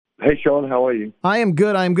Hey, Sean, how are you? I am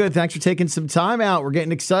good. Thanks for taking some time out. We're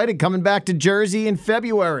getting excited coming back to Jersey in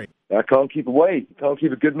February. I can't keep away. Can't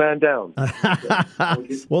keep a good man down.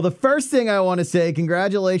 Well, the first thing I want to say,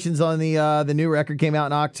 congratulations on the new record came out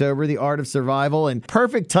in October, The Art of Survival, and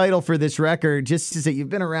perfect title for this record. Just to say, you've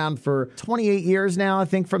been around for 28 years now, I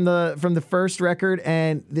think, from the first record,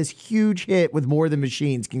 and this huge hit with More Than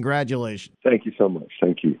Machines. Congratulations. Thank you so much.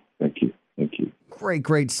 Thank you.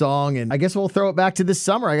 Great song. And I guess we'll throw it back to this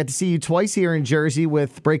summer. I got to see you twice here in Jersey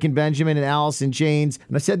with Breaking Benjamin and Alice in Chains.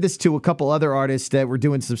 And I said this to a couple other artists that were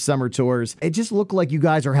doing some summer tours. It just looked like you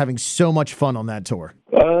guys are having so much fun on that tour.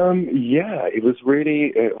 Yeah,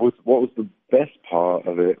 what was the best part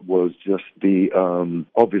of it was just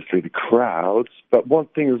obviously the crowds. But one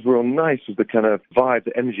thing that was real nice was the kind of vibe,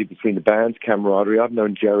 the energy between the bands, camaraderie. I've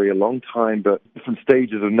known Jerry a long time, but different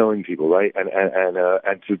stages of knowing people, right? And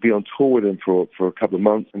to be on tour with him for a couple of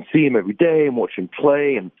months and see him every day and watch him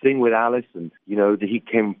play and sing with Alice, and that he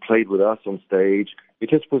came and played with us on stage. It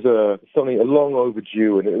just was something a long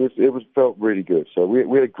overdue, and it felt really good. So we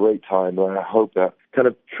had a great time, and I hope that kind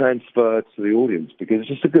of transferred to the audience because it's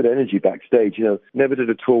just a good energy backstage. Never did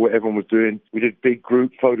a tour where everyone was doing. We did big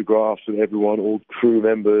group photographs with everyone, all crew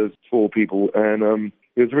members, tour people, and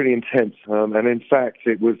it was really intense. And in fact,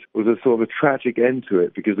 it was a sort of a tragic end to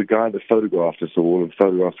it because the guy that photographed us all and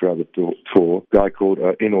photographed throughout the tour, a guy called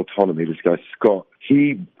In Autonomy, this guy Scott,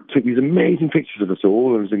 he took these amazing pictures of us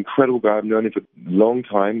all. It was an incredible guy. I've known him for a long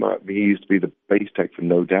time. He used to be the bass tech for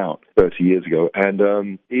No Doubt 30 years ago.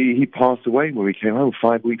 And he passed away when we came home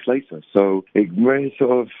 5 weeks later. So it really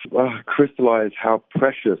sort of crystallized how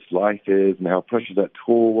precious life is and how precious that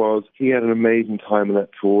tour was. He had an amazing time on that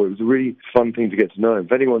tour. It was a really fun thing to get to know him.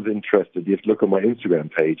 If anyone's interested, you have to look on my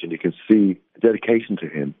Instagram page and you can see the dedication to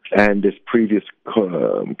him and this previous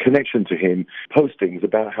connection to him, postings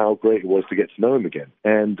about how great it was to get to know him again.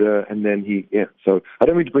 And then so I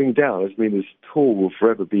don't mean to bring him down. I just mean this tour will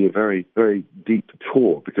forever be a very, very deep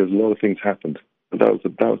tour because a lot of things happened. And that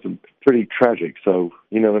was pretty tragic. So,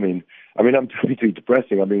 you know what I mean? I'm too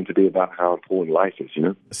depressing. I mean to be about how important life is,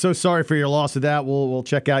 So sorry for your loss of that. We'll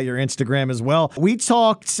check out your Instagram as well. We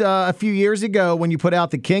talked a few years ago when you put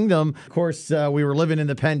out The Kingdom. Of course, we were living in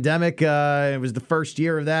the pandemic. It was the first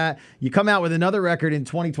year of that. You come out with another record in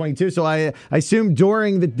 2022. So I assume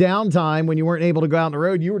during the downtime when you weren't able to go out on the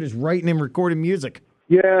road, you were just writing and recording music.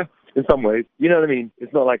 Yeah, in some ways. You know what I mean?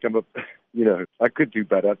 It's not like I could do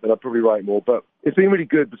better, but I'd probably write more. But it's been really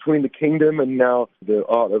good between The Kingdom and now The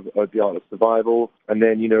Art of Survival, and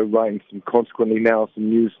then writing some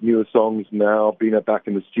newer songs now, being back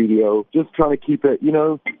in the studio, just trying to keep it,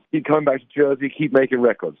 keep coming back to Jersey, keep making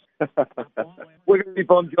records. We're going to be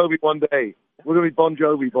Bon Jovi one day.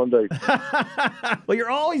 Well,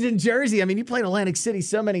 you're always in Jersey. I mean, you played Atlantic City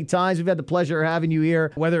so many times. We've had the pleasure of having you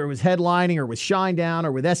here, whether it was headlining or with Shinedown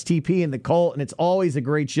or with STP and the Cult, and it's always a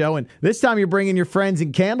great show. And this time you're bringing your friends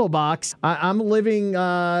in Candlebox. I'm living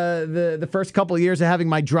the first couple of years of having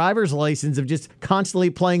my driver's license of just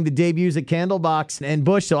constantly playing the debuts at Candlebox and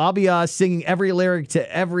Bush. So I'll be singing every lyric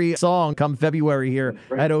to every song come February here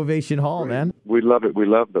at Ovation Hall, man. We love it. We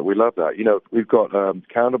love that. We've got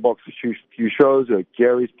Candlebox a few shows.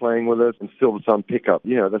 Gary's playing with us, and Silver Sun Pickup.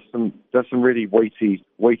 There's some really weighty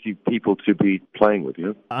people to be playing with.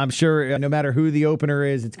 I'm sure no matter who the opener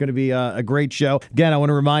is, it's going to be a great show. Again, I want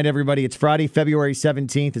to remind everybody it's Friday, February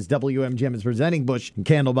 17th, as WMGM is presenting Bush and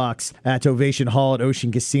Candlebox at Ovation Hall at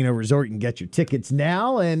Ocean Casino Resort. You can get your tickets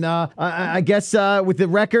now. And I guess with the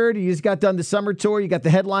record, you just got done the summer tour. You got the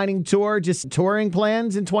headlining tour. Just touring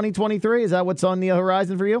plans in 2023. Is that what's on the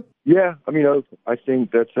horizon for you? Yeah, I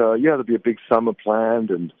think that there'll be a big summer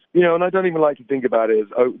planned, and and I don't even like to think about it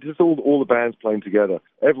as just all the bands playing together.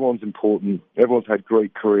 Everyone's important. Everyone's had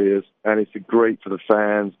great careers, and it's great for the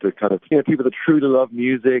fans to kind of people that truly love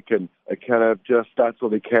music and kind of just that's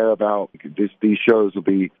what they care about. These shows will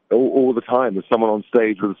be all the time. There's someone on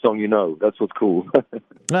stage with a song That's what's cool.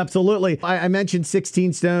 Absolutely. I mentioned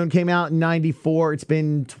 16 Stone came out in 94. It's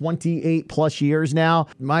been 28 plus years now.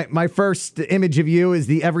 My first image of you is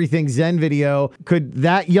the Everything Zen video. Could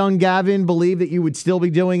that young Gavin believe that you would still be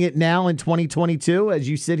doing it now in 2022 as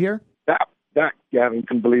you sit here? That Gavin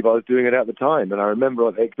couldn't believe I was doing it at the time. And I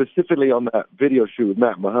remember specifically on that video shoot with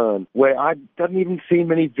Matt Mahern, where I hadn't even seen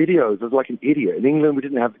many videos. I was like an idiot. In England, we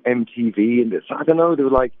didn't have MTV, and I don't know, they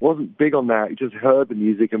were wasn't big on that. You just heard the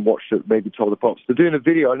music and watched it, maybe Top of the Pops. So doing a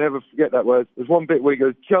video, I never forget that, where there's one bit where he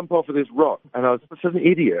goes, jump off of this rock. And I was such an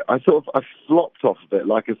idiot. I flopped off of it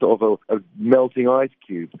like a sort of a melting ice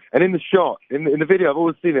cube. And in the shot, in the video, I've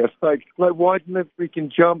always seen it. It's like why didn't I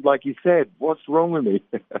freaking jump like you said? What's wrong with me?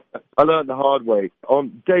 I learned the hard way. way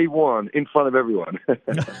on day one in front of everyone.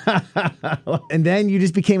 And then you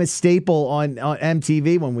just became a staple on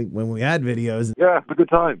MTV when we had videos. Yeah, a good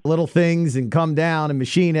time. Little Things and Come Down and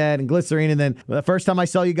Machine Head and Glycerine. And then the first time I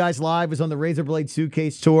saw you guys live was on the Razorblade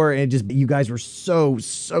Suitcase tour, and just you guys were so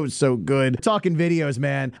good. Talking videos,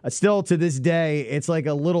 man. Still to this day, it's like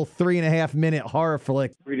a little 3.5-minute horror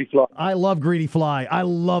flick. Greedy Fly. I love Greedy Fly. I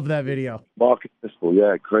love that video. Marcus Niskel,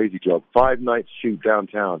 yeah, crazy job. 5 nights shoot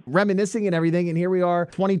downtown. Reminiscing and everything, and here we are,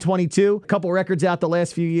 2022. A couple records out the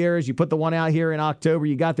last few years. You put the one out here in October.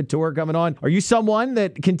 You got the tour coming on. Are you someone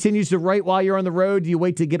that continues to write while you're on the road? Do you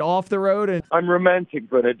wait to get off the road? And I'm romantic,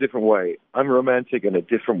 but in a different way.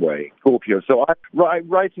 Scorpio. So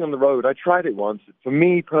writing on the road, I tried it once. For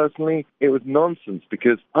me personally, it was nonsense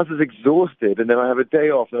because I was exhausted, and then I have a day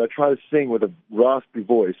off, and I try to sing with a raspy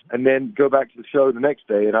voice, and then go back to the show the next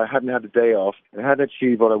day, and I hadn't had a day off, and I hadn't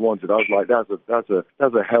achieved what I wanted. I was like, that's a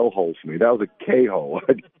hellhole for me. That was a K-hole.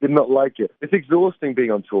 I did not like it. It's exhausting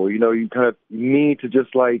being on tour. You know, you kind of need to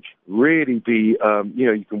just like really be,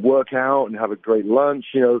 you can work out and have a great lunch,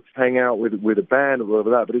 hang out with a band or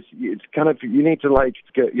whatever that, but it's kind of, you need to like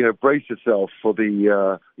get, brace yourself for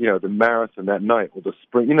the marathon that night or the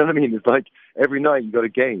sprint. You know what I mean? It's like every night you got a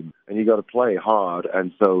game and you got to play hard,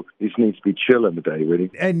 and so it just needs to be chill in the day, really.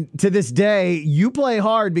 And to this day, you play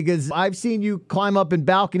hard because I've seen you climb up in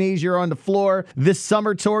balconies. You're on the floor. This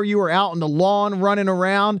summer tour, you were out on the lawn running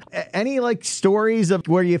around. Any like stories of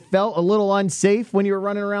where you felt a little unsafe when you were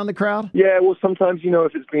running around the crowd? Yeah, well, sometimes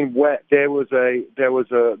if it's been wet, there was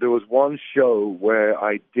one show where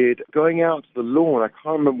I did going out to the lawn. I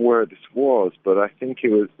can't remember where this was, but I think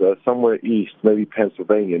it was somewhere east, maybe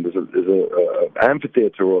Pennsylvania. There's a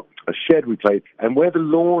amphitheater or a shed we played, and where the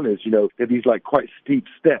lawn is, there are these like quite steep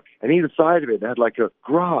steps, and either side of it they had like a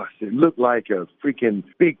grass. It looked like a freaking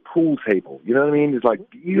big pool table. You know what I mean? It's like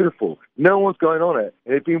beautiful. No one's going on it,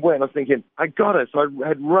 and it'd been wet. And I was thinking, I got it. So I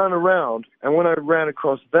had run around, and when I ran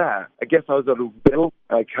across that, I guess I was at a bill.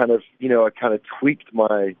 I kind of tweaked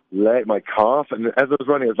my leg, my calf, and as I was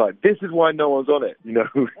running, I was like, "This is why no one's on it, you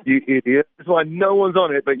idiot! This is why no one's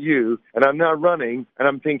on it but you." And I'm now running, and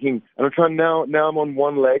I'm thinking, and I'm trying now. Now I'm on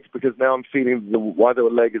one leg because now I'm feeling why the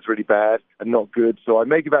leg is really bad and not good. So I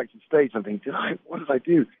make it back to the stage. And I'm thinking, what did I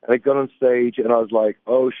do? And I got on stage, and I was like,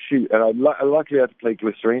 "Oh shoot!" And I luckily had to play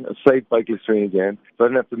Glycerine. I was saved by Glycerine again, so I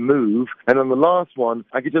didn't have to move. And on the last one,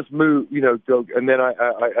 I could just move, go. And then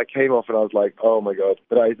I came off, and I was like, "Oh my god!"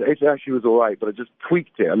 But it actually was all right. But I just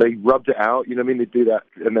tweaked it, and they rubbed it out. You know what I mean? They do that,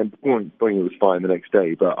 and then boing, it was fine the next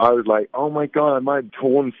day. But I was like, "Oh my god, I might have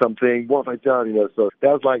torn something. What have I done?" So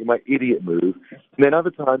that was like my idiot move. And then other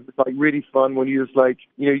times it's like really fun when you just like,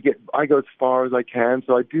 I go as far as I can.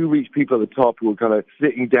 So I do reach people at the top who are kind of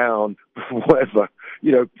sitting down, whatever,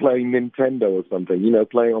 playing Nintendo or something,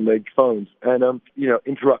 playing on their phones. And,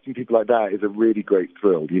 interrupting people like that is a really great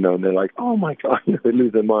thrill, and they're like, oh my God, they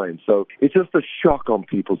lose their mind. So it's just a shock on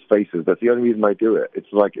people's faces. That's the only reason I do it. It's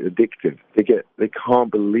like addictive. They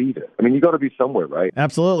can't believe it. I mean, you got to be somewhere, right?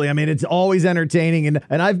 Absolutely. I mean, it's always entertaining.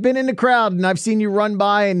 And I've been in the crowd and I've seen you run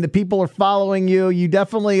by and the people are following you. You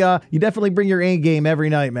definitely bring your A game every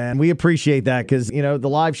night, man. We appreciate that because, the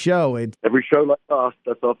live show. Every show like us,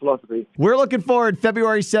 that's our philosophy. We're looking forward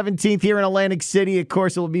February 17th here in Atlantic City. Of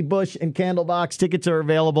course, it will be Bush and Candlebox. Tickets are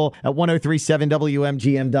available at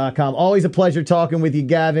 1037WMGM.com. Always a pleasure talking with you,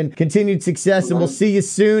 Gavin. Continued success, and we'll see you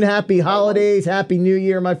soon. Happy holidays. Happy New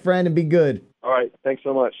Year, my friend, and be good. All right. Thanks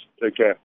so much. Take care.